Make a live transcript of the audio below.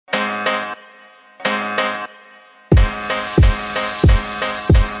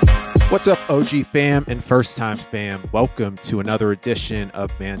What's up, OG fam and first-time fam? Welcome to another edition of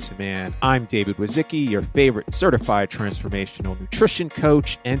Man to Man. I'm David Wazicki, your favorite certified transformational nutrition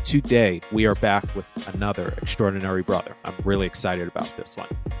coach, and today we are back with another extraordinary brother. I'm really excited about this one.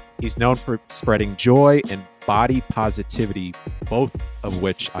 He's known for spreading joy and body positivity, both of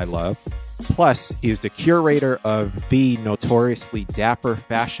which I love. Plus, he is the curator of the notoriously dapper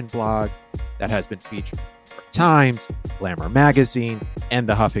fashion blog that has been featured Times, Glamour Magazine, and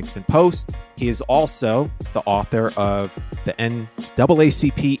the Huffington Post. He is also the author of the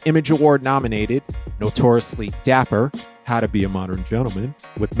NAACP Image Award nominated Notoriously Dapper, How to Be a Modern Gentleman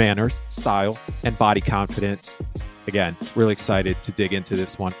with Manners, Style, and Body Confidence. Again, really excited to dig into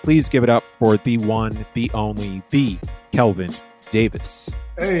this one. Please give it up for the one, the only, the Kelvin Davis.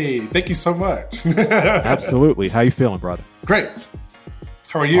 Hey, thank you so much. Absolutely. How you feeling, brother? Great.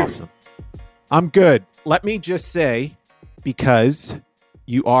 How are you? Awesome. I'm good. Let me just say, because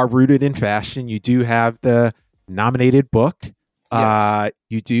you are rooted in fashion, you do have the nominated book. Yes.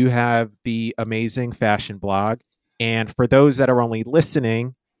 You do have the amazing fashion blog. And for those that are only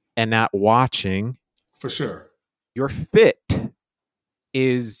listening and not watching, For sure. your fit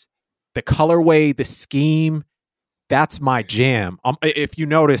is the colorway, the scheme. That's my jam. If you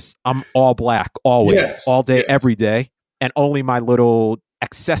notice, I'm all black, always, Yes. all day, Yes. every day. And only my little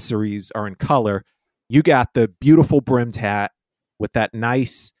accessories are in color. You got the beautiful brimmed hat with that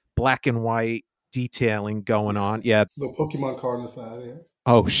nice black and white detailing going on. Yeah. Little Pokemon card on the side. Yeah.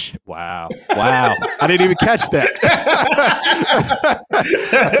 Oh, wow. Wow. I didn't even catch that.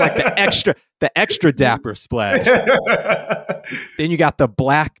 That's like the extra dapper splash. Then you got the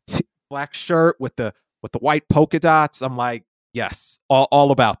black shirt with the white polka dots. I'm like, yes,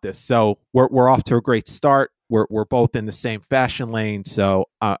 all about this. So we're off to a great start. We're both in the same fashion lane. So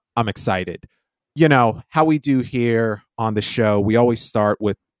I'm excited. You know, how we do here on the show, we always start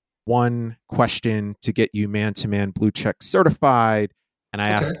with one question to get you man-to-man blue check certified. And I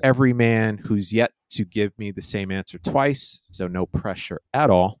ask every man who's yet to give me the same answer twice. So no pressure at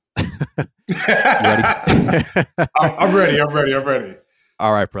all. You ready? I'm ready.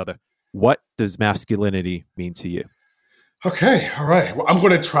 All right, brother. What does masculinity mean to you? Okay. All right. Well, I'm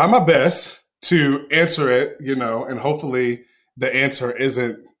going to try my best to answer it, and hopefully the answer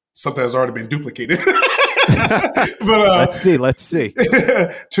isn't something that's already been duplicated. But let's see.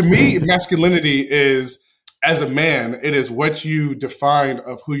 To me, masculinity is, as a man, it is what you define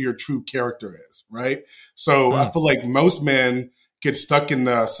of who your true character is, right? So I feel like most men get stuck in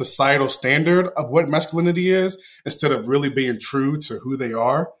the societal standard of what masculinity is instead of really being true to who they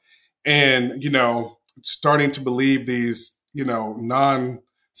are. And, starting to believe these, nonsense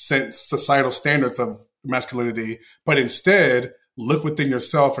societal standards of masculinity, but instead look within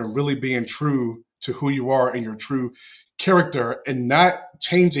yourself and really being true to who you are and your true character and not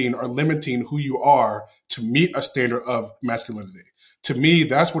changing or limiting who you are to meet a standard of masculinity. To me,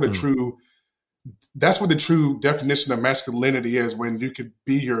 that's what the true definition of masculinity is, when you could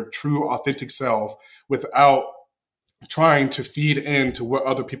be your true authentic self without trying to feed into what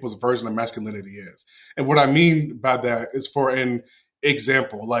other people's version of masculinity is. And what I mean by that is, for an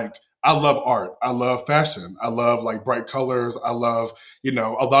example, like, I love art. I love fashion. I love like bright colors. I love, a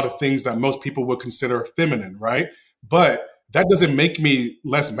lot of things that most people would consider feminine, right? But that doesn't make me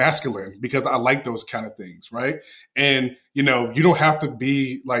less masculine because I like those kind of things, right? And, you don't have to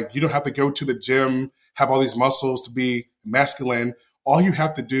be like, you don't have to go to the gym, have all these muscles to be masculine. All you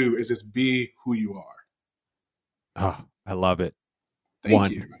have to do is just be who you are. Oh, I love it.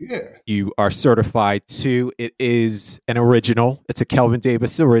 Thank you. Yeah. You are certified. 2, it is an original. It's a Kelvin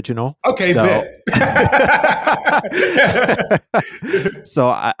Davis original. Okay, so, bet. So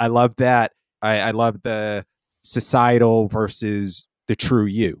I love that. I love the societal versus the true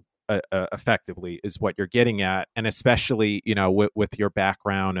you, effectively, is what you're getting at. And especially, with your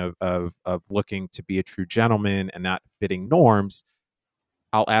background of looking to be a true gentleman and not fitting norms,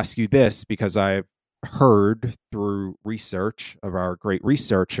 I'll ask you this because I've heard through research of our great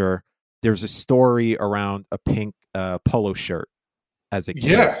researcher, there's a story around a pink polo shirt as a kid.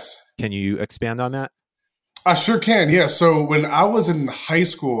 Yes. Can you expand on that? I sure can. Yeah. So when I was in high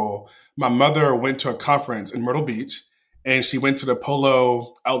school, my mother went to a conference in Myrtle Beach, and she went to the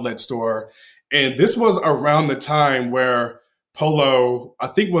Polo outlet store. And this was around the time where Polo, I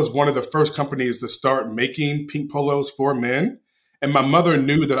think, was one of the first companies to start making pink polos for men. And my mother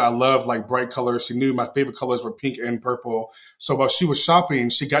knew that I loved like bright colors. She knew my favorite colors were pink and purple. So while she was shopping,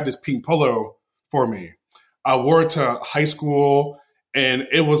 she got this pink polo for me. I wore it to high school, and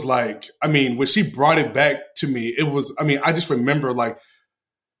it was like, when she brought it back to me, it was, I just remember like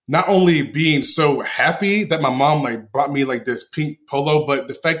not only being so happy that my mom like bought me like this pink polo, but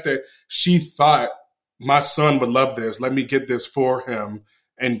the fact that she thought my son would love this, let me get this for him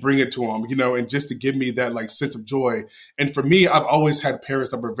and bring it to him, and just to give me that like sense of joy. And for me, I've always had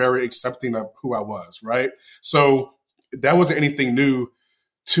parents that were very accepting of who I was, right? So that wasn't anything new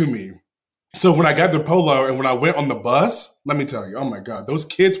to me. So when I got the polo and when I went on the bus, let me tell you, oh my God, those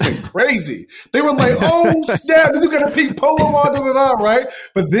kids went crazy. They were like, oh snap, you got a pink polo on, da, da, da, right?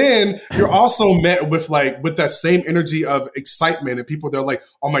 But then you're also met with that same energy of excitement and people, they're like,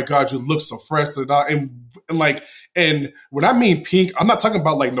 oh my God, you look so fresh, da, da, da. And when I mean pink, I'm not talking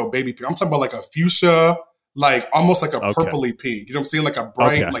about like no baby pink. I'm talking about like a fuchsia, like almost like a purpley pink. You know what I'm saying? Like a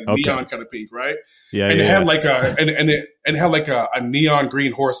bright, neon kind of pink, right? Yeah. And it had like it had like a neon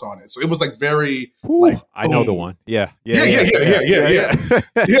green horse on it. So it was like very I know the one. Yeah.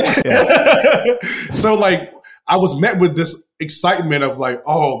 So like I was met with this excitement of like,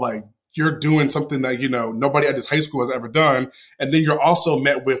 oh, like you're doing something that, nobody at this high school has ever done. And then you're also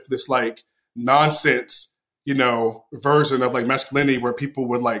met with this like nonsense version of like masculinity where people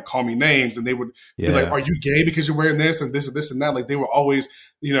would like call me names and they would be like, are you gay because you're wearing this and this and this and that? Like they were always,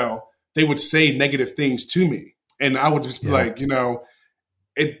 they would say negative things to me. And I would just be like,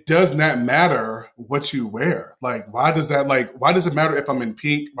 it does not matter what you wear. Like, why does it matter if I'm in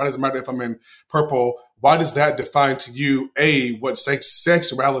pink? Why does it matter if I'm in purple? Why does that define to you, A, what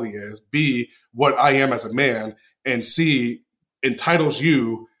sexuality is, B, what I am as a man, and C, entitles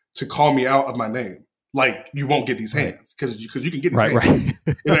you to call me out of my name? Like you won't get these hands because you can get these hands.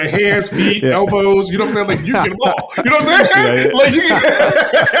 Right. Hands, feet, elbows. You know what I'm saying? Like you can get them all. You know what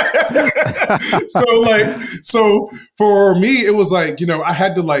I'm saying? So for me, it was like I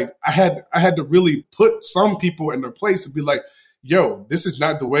had to really put some people in their place to be like, yo, this is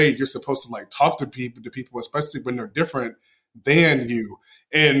not the way you're supposed to like talk to people, especially when they're different than you.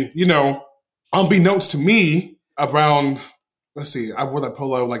 And unbeknownst to me, around I wore that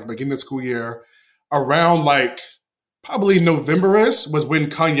polo like beginning of the school year. Around like probably November-ish was when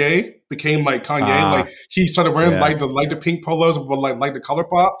Kanye became like Kanye. Like he started wearing like the pink polos, but like the color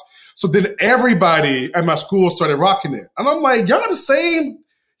popped. So then everybody at my school started rocking it, and I'm like, y'all the same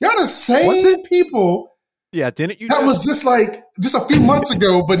people. Yeah, didn't you? That was just a few months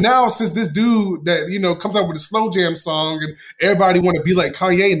ago, but now since this dude that comes out with a slow jam song, and everybody want to be like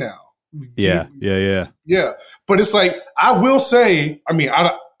Kanye now. Yeah. But it's like I will say, I mean,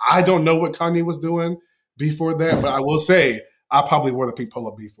 I don't know what Kanye was doing before that, but I will say I probably wore the pink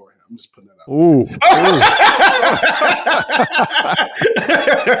polo before him. I'm just putting that out. Ooh.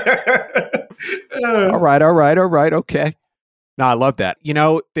 All right. Okay. No, I love that.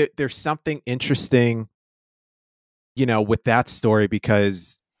 There's something interesting, with that story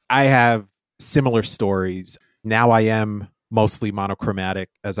because I have similar stories. Now I am mostly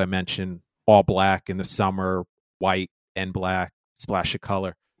monochromatic, as I mentioned, all black in the summer, white and black, splash of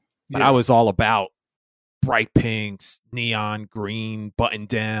color. But I was all about bright pinks, neon green, button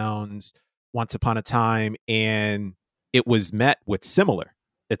downs once upon a time. And it was met with similar.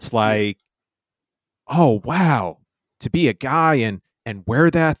 It's like, oh, wow, to be a guy and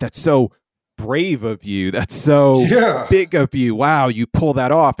wear that, that's so brave of you. That's so big of you. Wow, you pull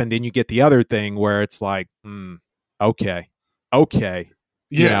that off. And then you get the other thing where it's like, okay. And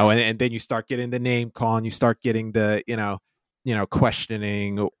then you start getting the name calling, you start getting the,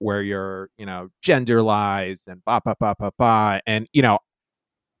 questioning where your, gender lies and and,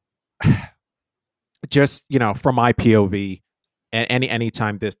 just, from my POV and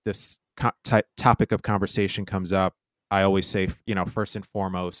anytime this topic of conversation comes up, I always say, first and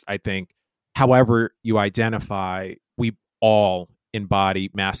foremost, I think however you identify, we all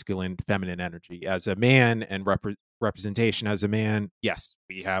embody masculine, feminine energy. As a man and representation as a man, yes,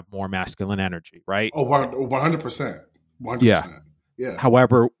 we have more masculine energy, right? Oh, 100%. 100%. Yeah.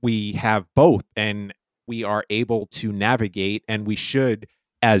 However, we have both and we are able to navigate, and we should,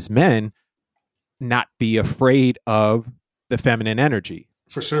 as men, not be afraid of the feminine energy.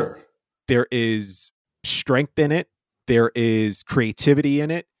 For sure. There is strength in it. There is creativity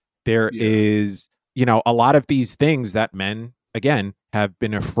in it. There is, a lot of these things that men, again, have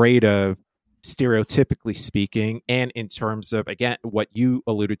been afraid of, stereotypically speaking, and in terms of, again, what you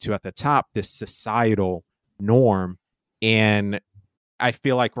alluded to at the top, this societal norm. And I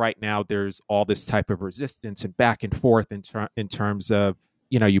feel like right now there's all this type of resistance and back and forth in terms of,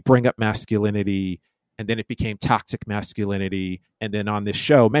 you bring up masculinity and then it became toxic masculinity. And then on this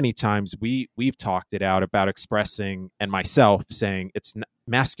show, many times we've talked it out about expressing, and myself saying,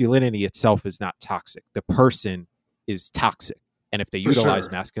 masculinity itself is not toxic. The person is toxic. And if they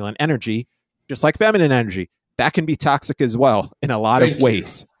utilize masculine energy, just like feminine energy, that can be toxic as well in a lot of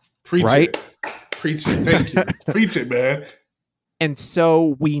ways. Preach right? it. Preach it. Thank you. Preach it, man. And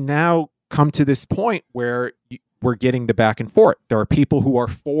so we now come to this point where we're getting the back and forth. There are people who are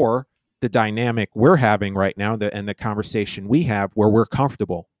for the dynamic we're having right now, and the conversation we have where we're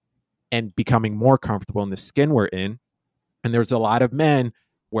comfortable and becoming more comfortable in the skin we're in. And there's a lot of men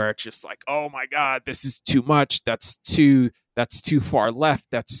where it's just like, oh my God, this is too much. That's too far left.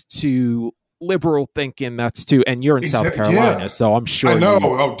 That's too liberal thinking. That's too, and you're in South Carolina, so I'm sure I know.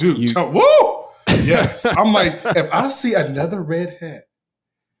 Woo! Yes. I'm like, if I see another redhead,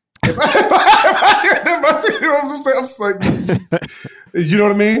 if I see, I'm like, you know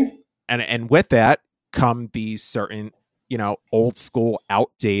what I mean? And with that come these certain, old school,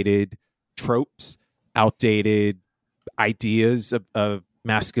 outdated tropes, outdated ideas of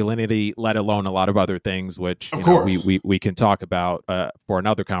masculinity, let alone a lot of other things, which we can talk about for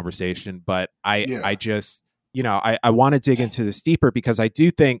another conversation. But I just, I want to dig into this deeper because I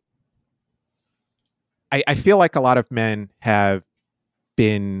do think I feel like a lot of men have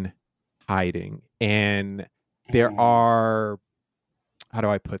been hiding, and there are, how do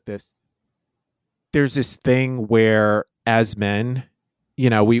I put this? There's this thing where as men,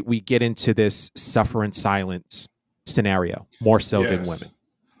 we get into this suffer in silence scenario more so than women,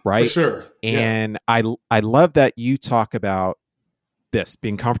 right? For sure. And I love that you talk about this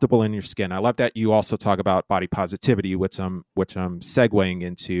being comfortable in your skin. I love that you also talk about body positivity, which I'm segueing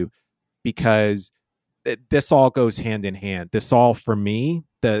into, because this all goes hand in hand. This all, for me,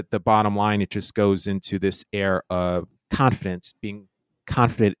 the bottom line, it just goes into this air of confidence, being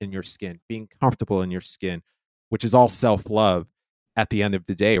confident in your skin, being comfortable in your skin, which is all self-love at the end of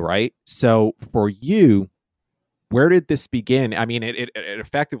the day, right? So for you, where did this begin? I mean, it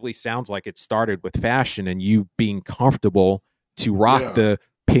effectively sounds like it started with fashion and you being comfortable to rock the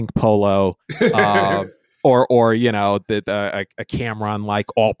pink polo, or a Cameron like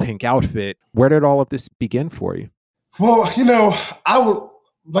all pink outfit. Where did all of this begin for you? Well, I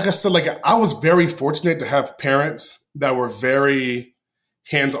was very fortunate to have parents that were very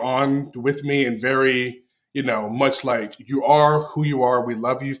hands-on with me and very, much like, you are who you are. We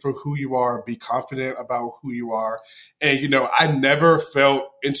love you for who you are. Be confident about who you are. And, I never felt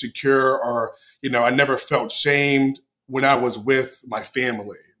insecure or, I never felt shamed when I was with my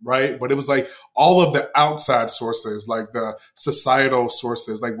family, right? But it was like all of the outside sources, like the societal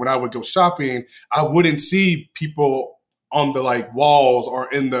sources. Like when I would go shopping, I wouldn't see people on the like walls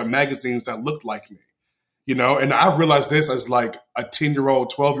or in the magazines that looked like me, And I realized this as like a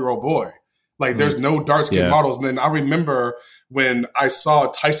 10-year-old, 12-year-old boy. Like there's no dark skinned models. And then I remember when I saw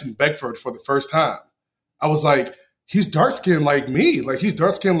Tyson Beckford for the first time, I was like, he's dark skinned like me. Like he's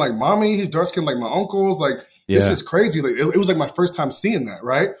dark skinned like mommy. He's dark skinned like my uncles. Like this is crazy. Like it was like my first time seeing that.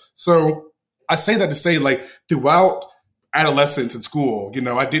 Right. So I say that to say like throughout adolescence in school,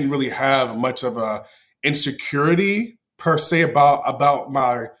 I didn't really have much of a insecurity per se about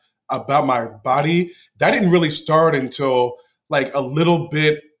my body. That didn't really start until like a little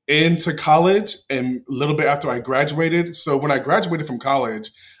bit into college and a little bit after I graduated. So when I graduated from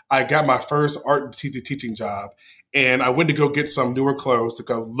college, I got my first art teaching job, and I went to go get some newer clothes to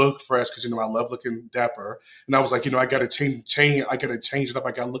go look fresh because I love looking dapper. And I was like, I got to change. I got to change it up.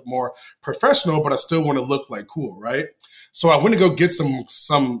 I got to look more professional, but I still want to look like cool, right? So I went to go get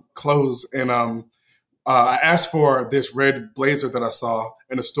some clothes, and I asked for this red blazer that I saw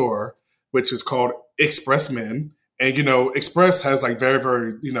in a store, which is called Express Men. And, Express has like very,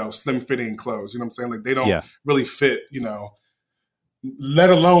 very, slim fitting clothes. You know what I'm saying? Like they don't really fit, let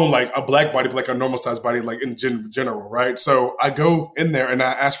alone like a black body, but like a normal size body, like in general. Right. So I go in there and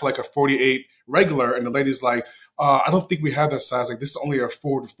I ask for like a 48 regular. And the lady's like, I don't think we have that size. Like this is only a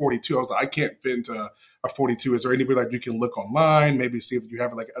 42. I was like, I can't fit into a 42. Is there anybody like you can look online, maybe see if you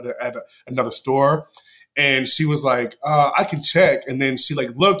have it like at another store? And she was like, I can check. And then she like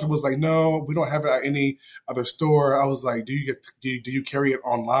looked and was like, no, we don't have it at any other store. I was like, do you carry it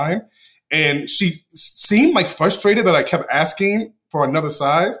online? And she seemed like frustrated that I kept asking for another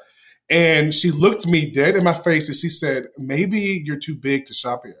size. And she looked me dead in my face and she said, maybe you're too big to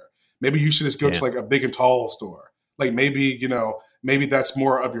shop here. Maybe you should just go to like a big and tall store. Like maybe, maybe that's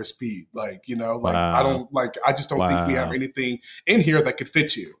more of your speed. Like, wow. I just don't think we have anything in here that could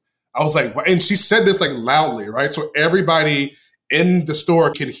fit you. I was like, and she said this like loudly, right? So everybody in the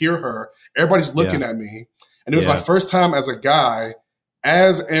store can hear her. Everybody's looking at me. And it was my first time as a guy,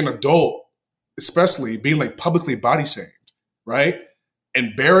 as an adult, especially being like publicly body shamed, right?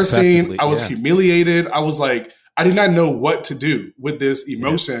 Embarrassing. I was humiliated. I was like, I did not know what to do with this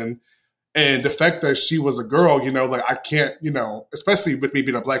emotion. And the fact that she was a girl, like I can't, especially with me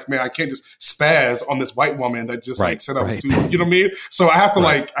being a black man, I can't just spaz on this white woman that just like said I was too, you know what I mean? So I have to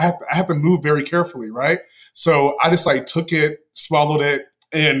I have to move very carefully, right? So I just like took it, swallowed it,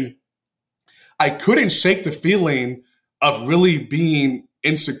 and I couldn't shake the feeling of really being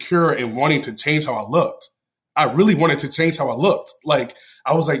insecure and wanting to change how I looked. I really wanted to change how I looked. Like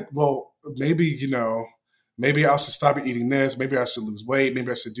I was like, well, maybe, maybe I should stop eating this. Maybe I should lose weight. Maybe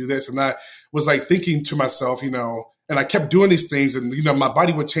I should do this. And I was like thinking to myself, and I kept doing these things and, my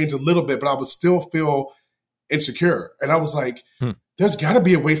body would change a little bit, but I would still feel insecure. And I was like, there's got to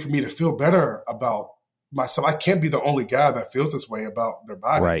be a way for me to feel better about myself. I can't be the only guy that feels this way about their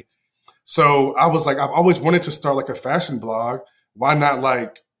body. Right. So I was like, I've always wanted to start like a fashion blog. Why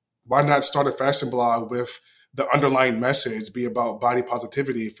not start a fashion blog with the underlying message be about body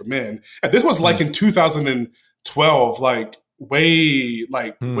positivity for men? And this was like in 2012, like way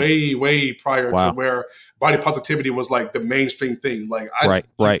prior to where body positivity was like the mainstream thing. Like,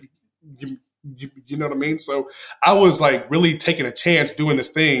 you know what I mean? So I was like really taking a chance doing this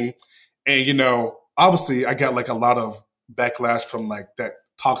thing. And, obviously I got like a lot of backlash from like that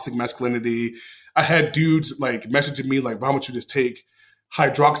toxic masculinity. I had dudes like messaging me like, why don't you just take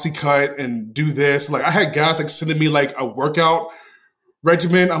hydroxycut and do this? Like I had guys like sending me like a workout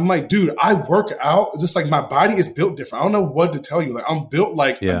regimen. I'm like, dude, I work out. It's just like my body is built different. I don't know what to tell you. Like I'm built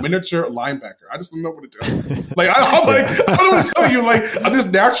like a miniature linebacker. I just don't know what to tell you. Like I'm like, I don't know what to tell you. Like I'm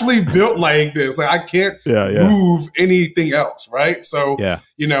just naturally built like this. Like I can't move anything else. Right. So,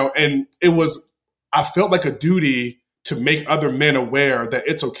 and I felt like a duty to make other men aware that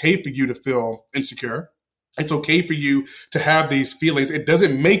it's okay for you to feel insecure. It's okay for you to have these feelings. It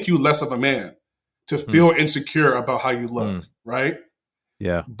doesn't make you less of a man to feel insecure about how you look, right?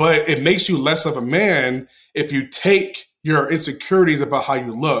 Yeah. But it makes you less of a man if you take your insecurities about how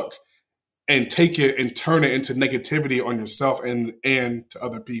you look and take it and turn it into negativity on yourself and to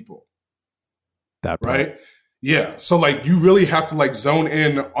other people. That part. Right? Yeah. So like you really have to like zone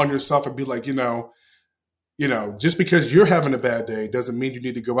in on yourself and be like, just because you're having a bad day doesn't mean you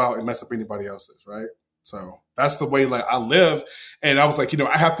need to go out and mess up anybody else's, right? So that's the way like I live. And I was like,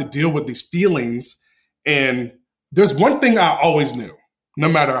 I have to deal with these feelings. And there's one thing I always knew, no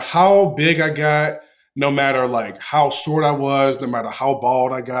matter how big I got, no matter like how short I was, no matter how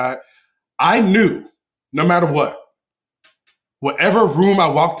bald I got, I knew no matter whatever room I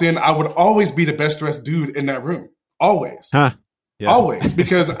walked in, I would always be the best dressed dude in that room. Always. Huh. Yeah. Always.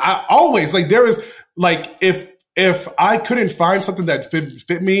 Because I always like there is like if I couldn't find something that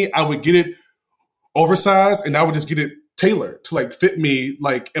fit me, I would get it oversized and I would just get it tailored to like fit me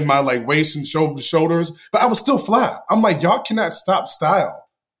like in my like waist and shoulders, but I was still fly. I'm like, y'all cannot stop style.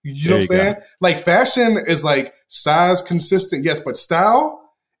 You know what I'm saying? Like fashion is like size consistent, yes, but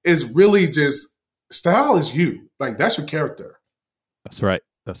style is really just style is you. Like that's your character. That's right.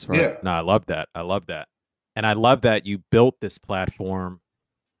 That's right. Yeah. No, I love that. And I love that you built this platform.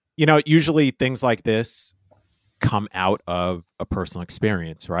 Usually things like this come out of a personal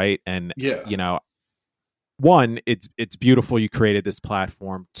experience, right? And one, it's beautiful you created this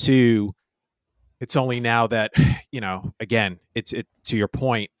platform. Two, it's only now that, again, it's to your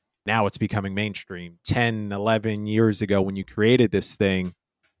point, now it's becoming mainstream. 10, 11 years ago when you created this thing,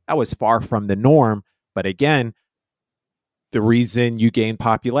 that was far from the norm. But again, the reason you gained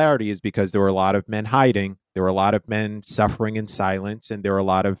popularity is because there were a lot of men hiding. There were a lot of men suffering in silence. And there were a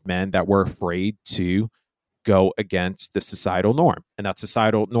lot of men that were afraid to go against the societal norm. And that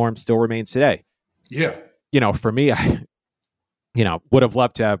societal norm still remains today. Yeah. For me, I, would have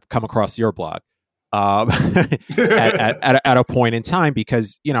loved to have come across your blog at a point in time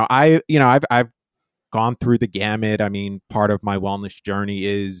because, I've gone through the gamut. I mean, part of my wellness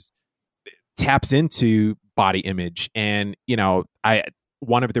journey taps into body image. And,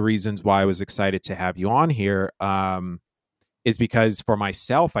 one of the reasons why I was excited to have you on here is because for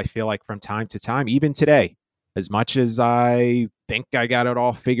myself, I feel like from time to time, even today, as much as I think I got it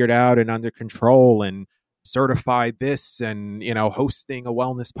all figured out and under control and certified this and, hosting a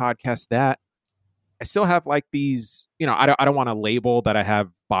wellness podcast, that I still have like these, I don't want to label that I have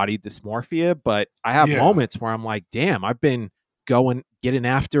body dysmorphia, but I have moments where I'm like, damn, I've been getting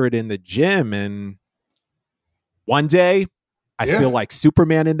after it in the gym. And one day I feel like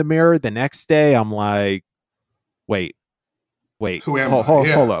Superman in the mirror. The next day I'm like, wait, who am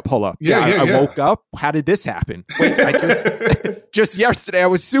hold up. I woke up. How did this happen? Wait, I just yesterday I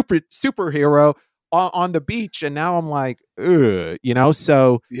was superhero on the beach, and now I'm like, ugh,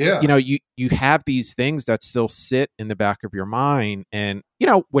 so you have these things that still sit in the back of your mind, and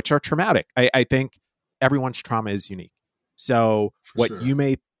which are traumatic. I think everyone's trauma is unique. So what you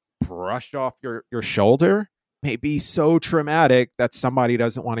may brush off your shoulder may be so traumatic that somebody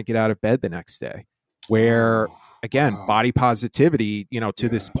doesn't want to get out of bed the next day. Where, again, body positivity, to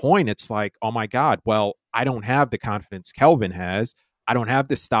this point, it's like, oh my God, well, I don't have the confidence Kelvin has. I don't have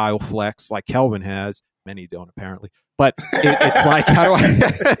the style flex like Kelvin has. Many don't, apparently. But it's like, how do I?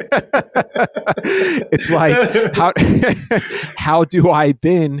 It's like, how do I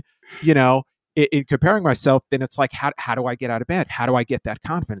then, in comparing myself? Then it's like, how do I get out of bed? How do I get that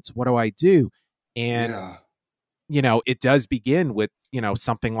confidence? What do I do? And it does begin with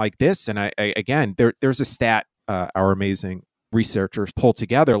something like this. And I again, there's a stat our amazing researchers pulled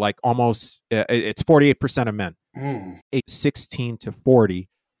together, like almost it's 48% of men, 16 to 40,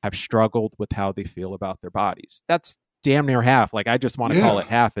 have struggled with how they feel about their bodies. That's damn near half. Like, I just want to call it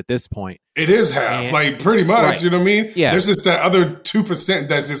half at this point. It is half, like pretty much, right. You know what I mean? Yeah. There's just that other 2%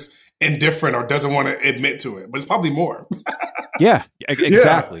 that's just indifferent or doesn't want to admit to it, but it's probably more. Yeah,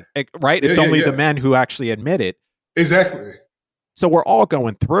 exactly. Yeah. Right. It's only the men who actually admit it. Exactly. So we're all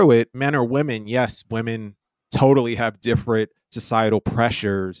going through it, men or women. Yes, women totally have different societal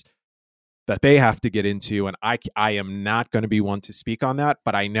pressures that they have to get into. And I am not going to be one to speak on that,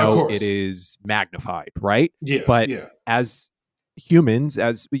 but I know it is magnified, right? Yeah. But as humans,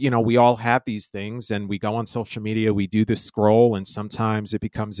 as we all have these things, and we go on social media, we do the scroll, and sometimes it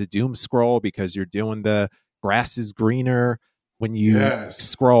becomes a doom scroll because you're doing the grass is greener when you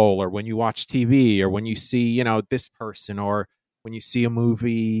scroll, or when you watch TV, or when you see, this person, or when you see a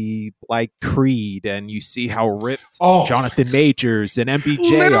movie like Creed and you see how ripped Jonathan Majors and MBJ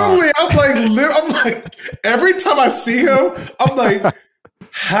literally, are. I'm like, every time I see him, I'm like,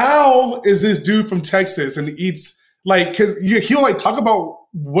 how is this dude from Texas and he eats like, cause he'll like talk about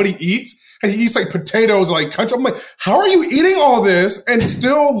what he eats, and he eats like potatoes, like country. I'm like, how are you eating all this and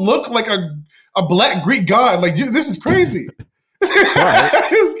still look like a black Greek god? Like, this is crazy.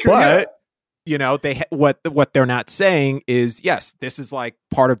 But what they're not saying is, yes, this is like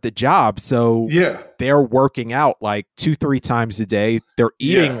part of the job. So they're working out like 2-3 times a day. They're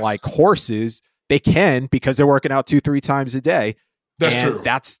eating like horses. They can, because they're working out 2-3 times a day. That's true.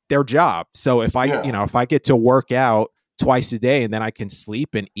 That's their job. So if I, if I get to work out twice a day and then I can sleep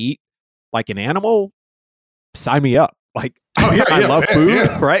and eat like an animal, sign me up. Like, I love food,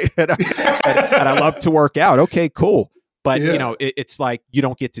 right? And I love to work out. Okay, cool. But, it's like, you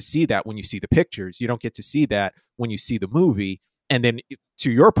don't get to see that when you see the pictures. You don't get to see that when you see the movie. And then to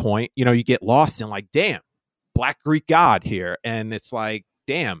your point, you get lost in like, damn, Black Greek God here. And it's like,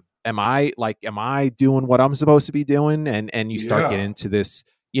 damn, am I doing what I'm supposed to be doing? And you start getting into this,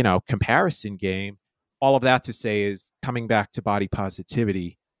 comparison game. All of that to say is, coming back to body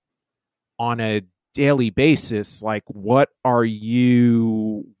positivity on a daily basis, like, what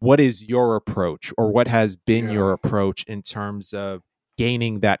is your approach, or what has been your approach in terms of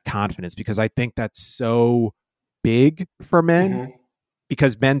gaining that confidence? Because I think that's so big for men,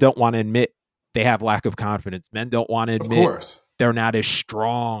 because men don't want to admit they have lack of confidence. Men don't want to admit they're not as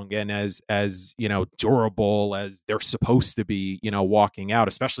strong and as durable as they're supposed to be, walking out,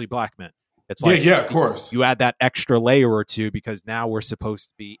 especially black men. It's like, of course, you add that extra layer or two, because now we're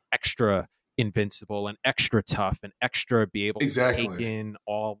supposed to be extra invincible and extra tough and extra be able to take in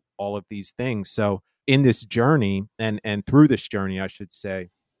all of these things. So in this journey, and through this journey, I should say,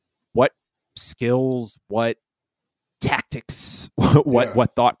 what skills, what tactics,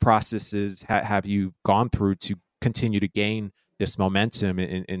 what thought processes have you gone through to continue to gain this momentum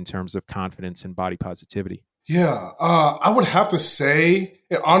in terms of confidence and body positivity? I would have to say,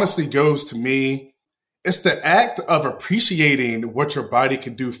 it honestly goes to me, it's the act of appreciating what your body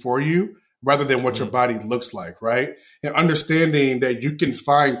can do for you, rather than what your body looks like, right? And understanding that you can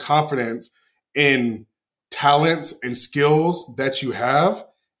find confidence in talents and skills that you have,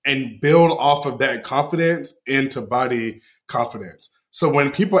 and build off of that confidence into body confidence. So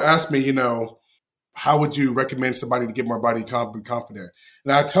when people ask me, how would you recommend somebody to get more body confident?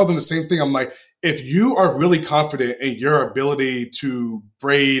 And I tell them the same thing. I'm like, if you are really confident in your ability to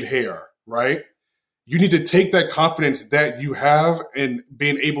braid hair, right? You need to take that confidence that you have in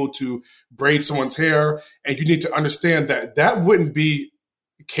being able to braid someone's hair, and you need to understand that that wouldn't be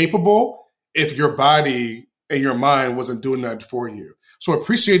capable if your body and your mind wasn't doing that for you. So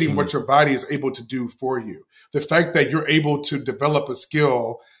appreciating what your body is able to do for you. The fact that you're able to develop a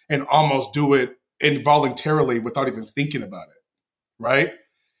skill and almost do it involuntarily without even thinking about it, right?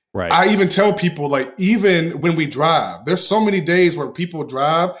 Right. I even tell people, like, even when we drive, there's so many days where people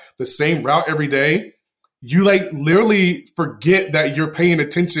drive the same route every day. You like literally forget that you're paying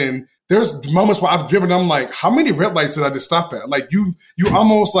attention there's moments where I've driven, I'm like, how many red lights did I just stop at? Like you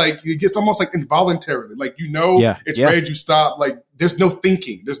almost like, it gets almost like involuntarily. Like, it's red, you stop. Like there's no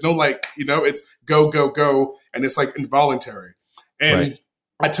thinking. There's no like, it's go, go, go. And it's like involuntary. And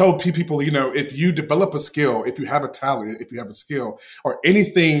I tell people, if you develop a skill, if you have a talent, if you have a skill or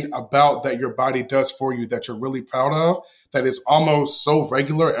anything about that your body does for you that you're really proud of, that is almost so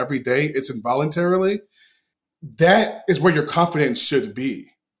regular every day, it's involuntarily, that is where your confidence should be.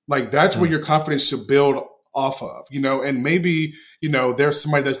 Like that's where your confidence should build off of, and maybe, there's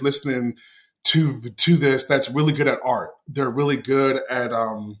somebody that's listening to this that's really good at art. They're really good at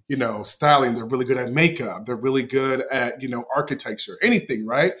styling. They're really good at makeup. They're really good at architecture, anything,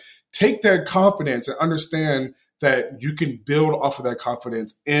 right? Take that confidence and understand that you can build off of that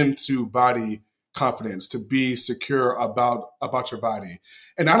confidence into body confidence, to be secure about your body.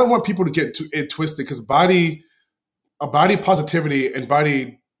 And I don't want people to get it twisted, because body positivity and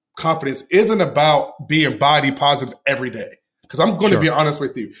body confidence isn't about being body positive every day. Because I'm going to be honest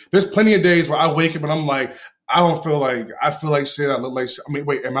with you. There's plenty of days where I wake up and I'm like, I feel like shit. I look like shit. I mean,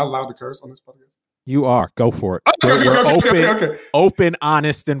 wait, am I allowed to curse on this podcast? You are. Go for it. Okay. Open,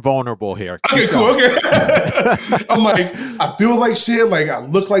 honest, and vulnerable here. Okay, cool. Okay. I'm like, I feel like shit. Like I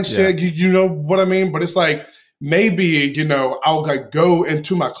look like shit. You know what I mean? But it's like, maybe, I'll like go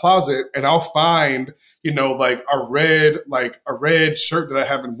into my closet and I'll find, like a red shirt that I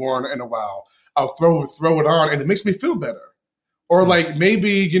haven't worn in a while. I'll throw it on and it makes me feel better. Or like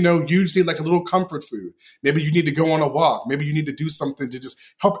maybe, you need like a little comfort food. Maybe you need to go on a walk. Maybe you need to do something to just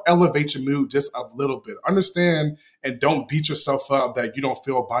help elevate your mood just a little bit. Understand and don't beat yourself up that you don't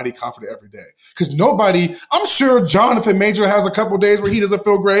feel body confident every day. Because I'm sure Jonathan Major has a couple days where he doesn't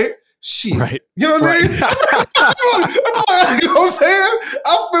feel great. Shit. Right. You know what I mean? You know what I'm saying?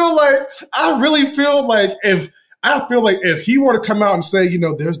 I really feel like if he were to come out and say,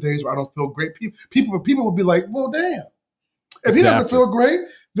 there's days where I don't feel great, people would be like, well, damn. If he doesn't feel great,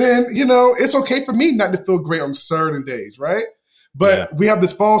 then, it's okay for me not to feel great on certain days, right? But we have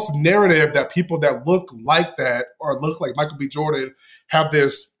this false narrative that people that look like that or look like Michael B. Jordan have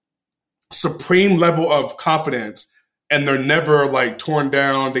this supreme level of confidence, and they're never like torn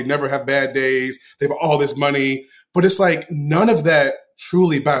down. They never have bad days. They have all this money. But it's like none of that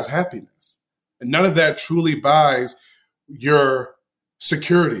truly buys happiness. And none of that truly buys your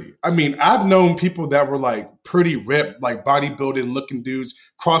security. I mean, I've known people that were like pretty ripped, like bodybuilding looking dudes,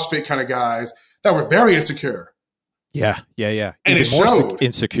 CrossFit kind of guys that were very insecure. Yeah. And it showed.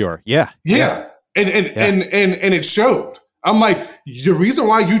 Insecure. Yeah. And it showed. I'm like, the reason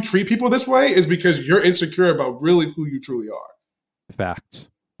why you treat people this way is because you're insecure about really who you truly are. Facts.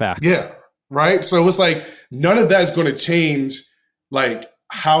 Yeah. Right. So it's like none of that is going to change like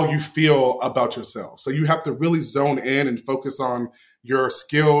how you feel about yourself. So you have to really zone in and focus on your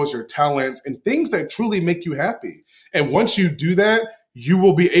skills, your talents, and things that truly make you happy. And once you do that, you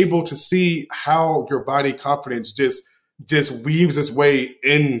will be able to see how your body confidence just weaves its way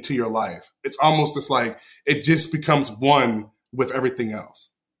into your life. It's almost just like it just becomes one with everything else.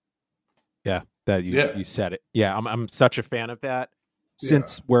 Yeah, you said it. Yeah, I'm such a fan of that.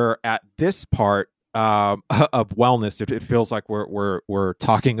 Since we're at this part of wellness, it feels like we're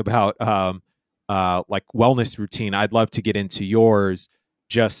talking about like wellness routine. I'd love to get into yours.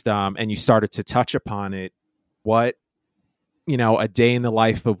 Just and you started to touch upon it. What a day in the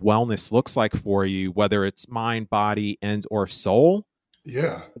life of wellness looks like for you, whether it's mind, body, and or soul.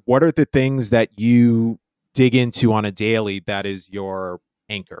 Yeah. What are the things that you dig into on a daily that is your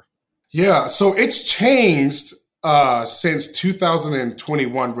anchor? Yeah. So it's changed since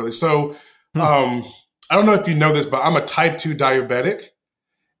 2021, really. So I don't know if you know this, but I'm a type 2 diabetic,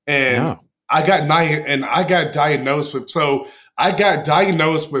 and I got diagnosed with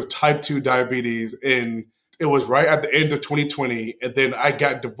type 2 diabetes in. It was right at the end of 2020, and then I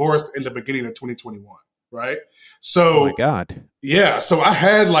got divorced in the beginning of 2021, right? So, oh my God. Yeah, so I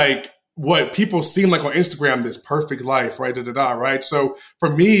had like what people seem like on Instagram, this perfect life, right? Right? So for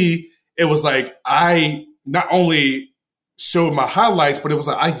me, it was like I not only showed my highlights, but it was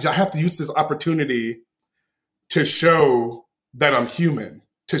like I have to use this opportunity to show that I'm human,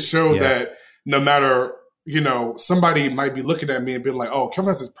 to show that no matter somebody might be looking at me and being like, oh,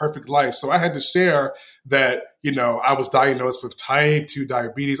 Kelvin has this perfect life. So I had to share that, I was diagnosed with type 2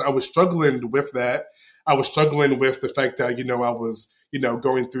 diabetes. I was struggling with that. I was struggling with the fact that, I was,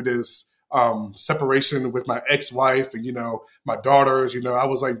 going through this separation with my ex-wife and, my daughters, I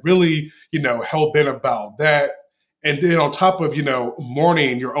was like really, hell bent about that. And then on top of,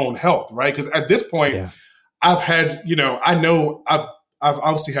 mourning your own health, right? Because at this point, I've had, I've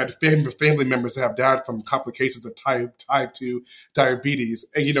obviously had family members that have died from complications of type 2 diabetes.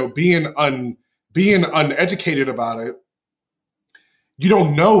 And, being uneducated about it, you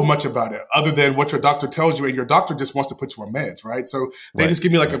don't know much about it other than what your doctor tells you, and your doctor just wants to put you on meds, right? So they just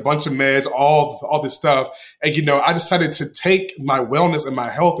give me like a bunch of meds, all this stuff. And, I decided to take my wellness and my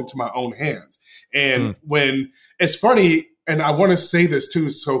health into my own hands. And when it's funny, and I want to say this too,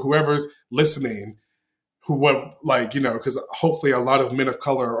 so whoever's listening, because hopefully a lot of men of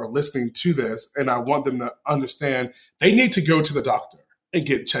color are listening to this, and I want them to understand they need to go to the doctor and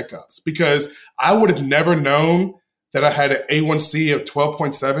get checkups, because I would have never known that I had an A1C of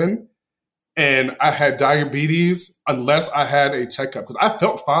 12.7 and I had diabetes unless I had a checkup, because I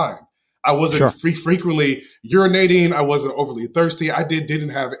felt fine. I wasn't frequently urinating. I wasn't overly thirsty. I didn't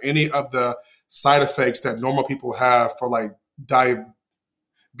have any of the side effects that normal people have for like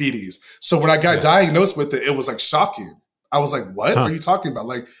diabetes. So when I got diagnosed with it, it was like shocking. I was like, what are you talking about?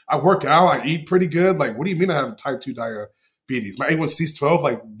 Like, I work out, I eat pretty good. Like, what do you mean I have type 2 diabetes? My A1C is 12.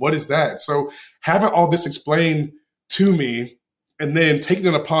 Like, what is that? So having all this explained to me and then taking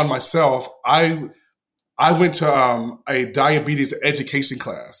it upon myself, I went to a diabetes education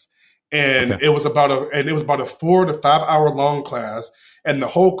class, and it was about a 4 to 5 hour long class, and the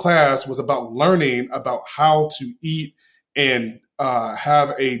whole class was about learning about how to eat and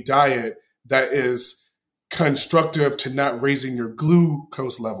have a diet that is constructive to not raising your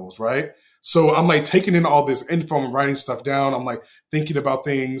glucose levels, right? So I'm like taking in all this info and writing stuff down. I'm like thinking about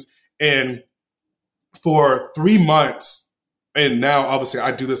things, and for 3 months, and now obviously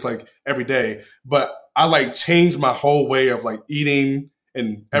I do this like every day, but I like changed my whole way of like eating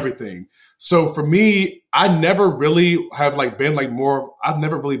and everything. So for me, I never really have like been like I've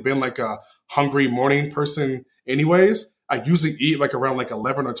never really been like a hungry morning person anyways. I usually eat like around like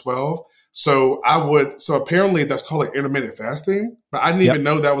 11 or 12. So apparently that's called like intermittent fasting, but I didn't even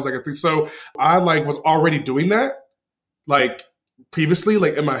know that was like a thing. So I like was already doing that like previously,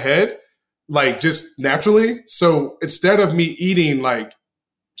 like in my head, like just naturally. So instead of me eating like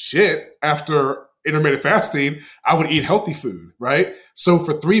shit after intermittent fasting, I would eat healthy food, right? So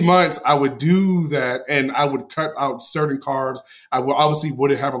for 3 months, I would do that, and I would cut out certain carbs. I obviously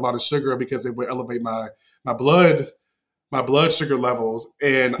wouldn't have a lot of sugar because it would elevate my blood sugar levels,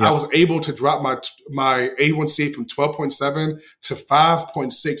 and I was able to drop my A1C from 12.7 to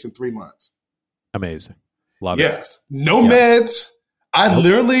 5.6 in 3 months. Amazing. Love it. Yes. No meds. I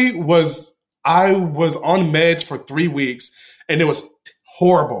literally was on meds for 3 weeks, and it was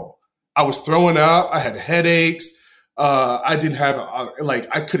horrible. I was throwing up. I had headaches. I didn't have,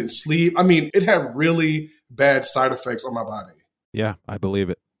 I couldn't sleep. I mean, it had really bad side effects on my body. Yeah, I believe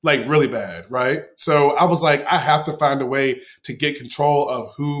it. Like really bad, right? So I was like, I have to find a way to get control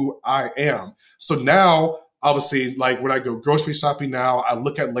of who I am. So now, obviously, like when I go grocery shopping now, I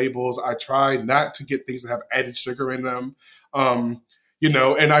look at labels. I try not to get things that have added sugar in them, and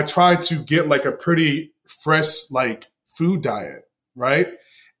I try to get like a pretty fresh, like food diet, right?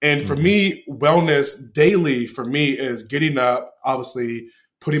 And for me, wellness daily for me is getting up, obviously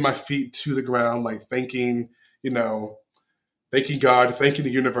putting my feet to the ground, like thanking God, thanking the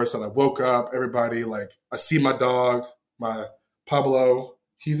universe that I woke up, everybody. Like I see my dog, my Pablo,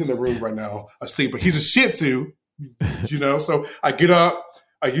 he's in the room right now asleep, but he's a Shih Tzu, So I get up,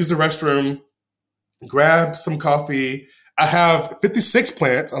 I use the restroom, grab some coffee. I have 56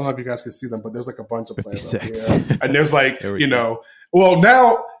 plants. I don't know if you guys can see them, but there's like a bunch of plants up here. And there's like, well,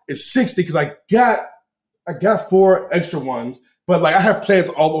 now it's 60 because I got 4 extra ones, but like I have plants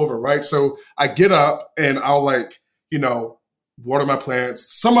all over, right? So I get up and I'll water my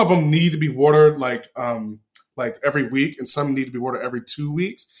plants. Some of them need to be watered like every week, and some need to be watered every 2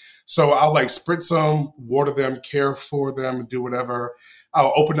 weeks. So I'll like spritz them, water them, care for them, do whatever.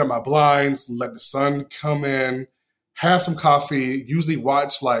 I'll open up my blinds, let the sun come in, have some coffee, usually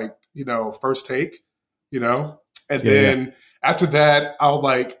watch First Take, and then after that,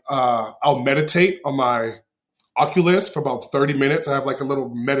 I'll meditate on my Oculus for about 30 minutes. I have like a little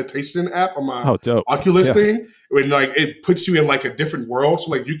meditation app on my Oculus thing, when like it puts you in like a different world.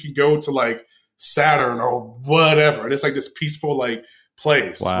 So like you can go to like Saturn or whatever, and it's like this peaceful like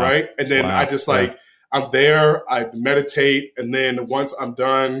place, right? And then I just I'm there, I meditate, and then once I'm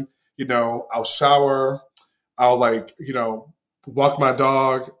done, I'll shower, I'll walk my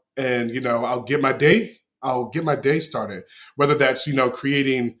dog, and I'll get my day started. Whether that's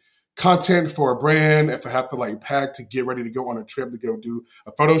creating content for a brand, if I have to pack to get ready to go on a trip to go do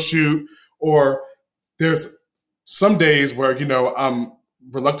a photo shoot, or there's some days where I'm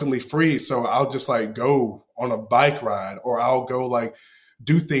reluctantly free, so I'll just go on a bike ride, or I'll go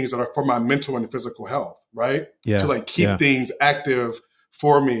do things that are for my mental and physical health, right? To keep things active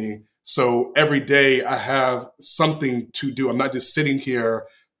for me. So every day I have something to do. I'm not just sitting here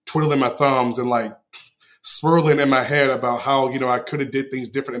twiddling my thumbs and like swirling in my head about how, I could have did things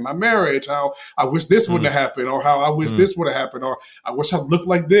different in my marriage, how I wish this wouldn't have happened, or how I wish this would have happened, or I wish I looked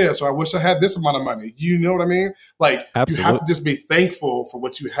like this, or I wish I had this amount of money. You know what I mean? Like, Absolutely. You have to just be thankful for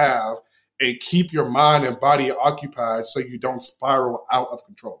what you have and keep your mind and body occupied so you don't spiral out of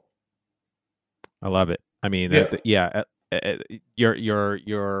control. I love it. I mean,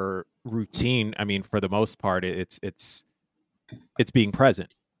 your routine, I mean, for the most part, it's being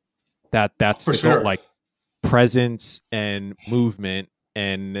present. That's for the sure. goal, like presence and movement.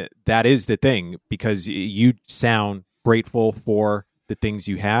 And that is the thing, because you sound grateful for the things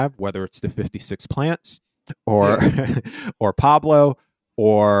you have, whether it's the 56 plants or, or Pablo,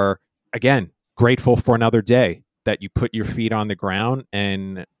 or again, grateful for another day that you put your feet on the ground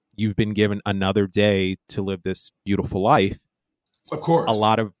and you've been given another day to live this beautiful life. Of course. A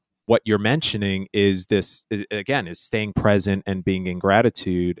lot of what you're mentioning is this, again, is staying present and being in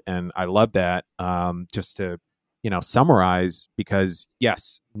gratitude. And I love that. Just to, summarize, because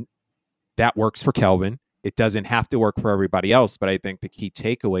yes, that works for Kelvin. It doesn't have to work for everybody else. But I think the key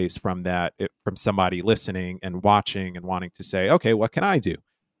takeaways from that, from somebody listening and watching and wanting to say, okay, what can I do?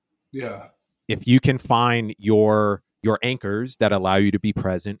 Yeah. If you can find your anchors that allow you to be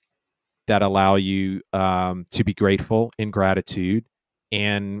present, that allow you to be grateful in gratitude,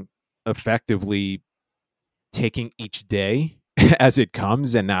 and effectively taking each day as it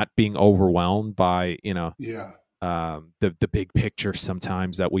comes and not being overwhelmed by, the big picture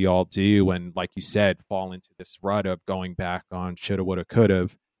sometimes that we all do. And like you said, fall into this rut of going back on shoulda, woulda, coulda.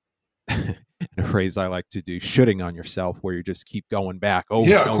 And a phrase I like to do, shooting on yourself, where you just keep going back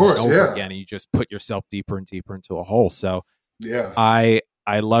over and over again, and you just put yourself deeper and deeper into a hole. So I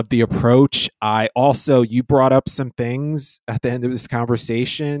love the approach. You brought up some things at the end of this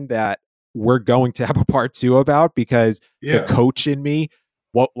conversation that we're going to have a part 2 about, because the coach in me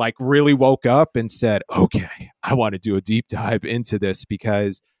really woke up and said, okay, I want to do a deep dive into this,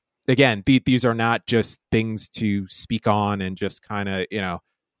 because again, these are not just things to speak on and just kind of,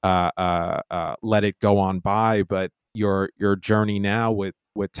 let it go on by, but your journey now with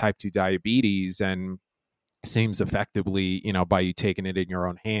type 2 diabetes, and seems effectively, by you taking it in your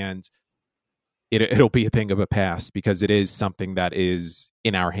own hands, it'll be a thing of a past, because it is something that is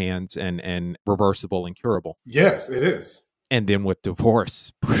in our hands and reversible and curable. Yes, it is. And then with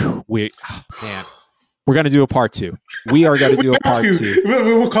divorce, we're going to do a part 2. We are going to do a part 2.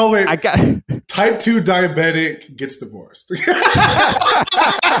 We'll call it type 2 diabetic gets divorced.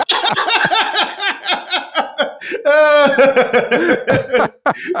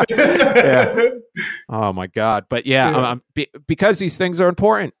 Oh my God. But because these things are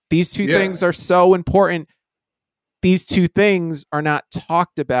important. These two things are so important. These two things are not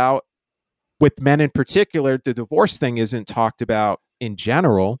talked about with men in particular. The divorce thing isn't talked about in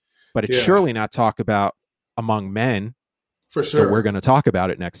general, but it's surely not talked about among men. For sure. So we're going to talk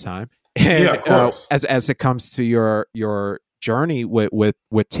about it next time. And, of course. As it comes to your journey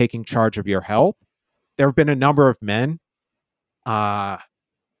with taking charge of your health, there have been a number of men that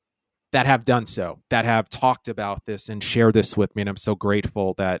have done so, that have talked about this and shared this with me. And I'm so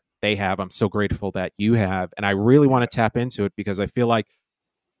grateful that they have. I'm so grateful that you have. And I really want to tap into it, because I feel like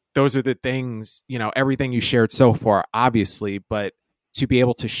those are the things, everything you shared so far, obviously, but to be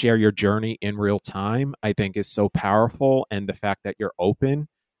able to share your journey in real time, I think is so powerful. And the fact that you're open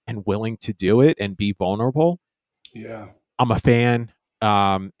and willing to do it and be vulnerable. Yeah. I'm a fan.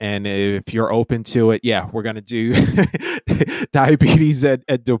 And if you're open to it, we're going to do diabetes and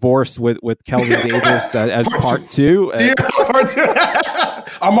divorce with Kelvin Davis as part 2. Part 2.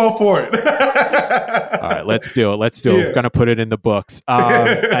 I'm all for it. All right, let's do it. We're going to put it in the books.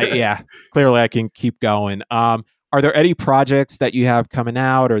 Clearly I can keep going. Are there any projects that you have coming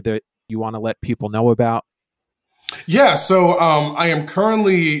out or that you want to let people know about? Yeah. So, I am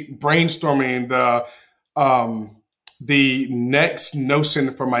currently brainstorming the next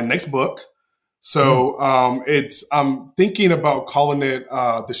notion for my next book. So I'm thinking about calling it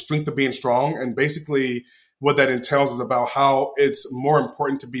The Strength of Being Strong. And basically what that entails is about how it's more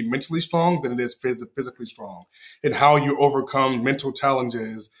important to be mentally strong than it is physically strong, and how you overcome mental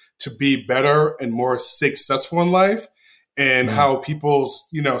challenges to be better and more successful in life, and how people's,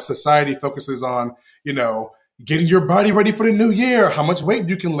 society focuses on, getting your body ready for the new year, how much weight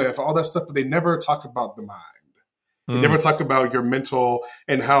you can lift, all that stuff, but they never talk about the mind. They never talk about your mental,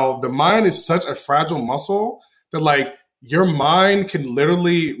 and how the mind is such a fragile muscle that your mind can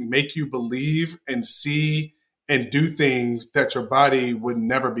literally make you believe and see and do things that your body would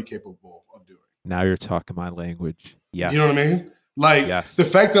never be capable of doing. Now you're talking my language. Yes. You know what I mean? Like the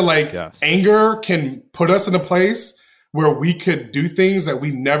fact that like anger can put us in a place where we could do things that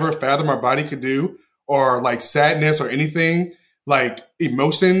we never fathomed our body could do, or like sadness or anything, like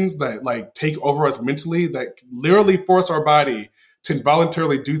emotions that like take over us mentally that literally force our body to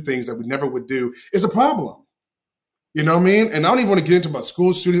involuntarily do things that we never would do is a problem. You know what I mean? And I don't even want to get into about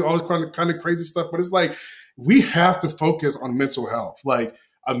school shootings, all this kind of crazy stuff, but it's like we have to focus on mental health. Like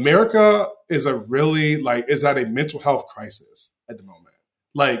America is at a mental health crisis at the moment,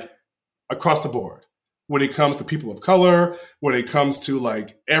 like across the board. When it comes to people of color, when it comes to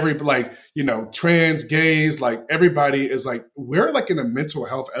like trans, gays, like everybody is like, we're like in a mental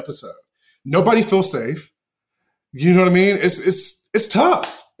health episode. Nobody feels safe. You know what I mean? It's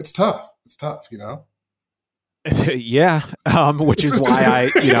tough. It's tough, you know? Yeah. Which is why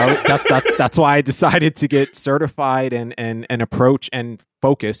that's why I decided to get certified and approach and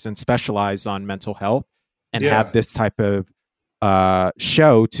focus and specialize on mental health and have this type of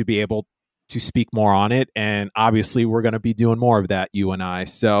show to be able to speak more on it. And obviously we're going to be doing more of that, you and I.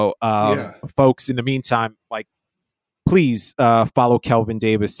 So folks, in the meantime, like, please follow Kelvin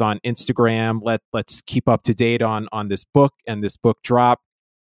Davis on Instagram. Let's keep up to date on this book and this book drop.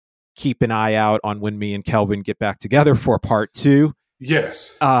 Keep an eye out on when me and Kelvin get back together for part 2.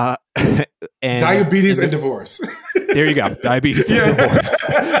 Yes. And diabetes and divorce. There you go. Diabetes and divorce.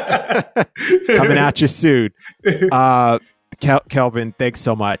 Coming at you soon. Kelvin, thanks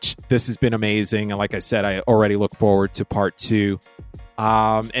so much. This has been amazing. And like I said, I already look forward to part 2.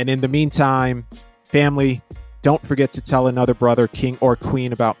 And in the meantime, family, don't forget to tell another brother, king or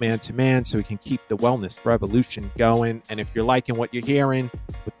queen, about Man to Man so we can keep the wellness revolution going. And if you're liking what you're hearing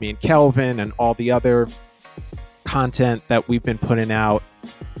with me and Kelvin and all the other content that we've been putting out,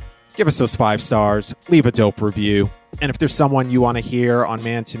 give us those 5 stars, leave a dope review. And if there's someone you want to hear on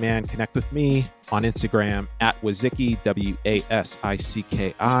Man to Man, connect with me on Instagram at Wasicki,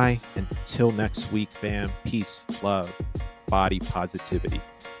 WASICKI. And until next week, fam, peace, love, body positivity.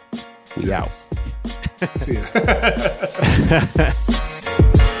 We out. See ya.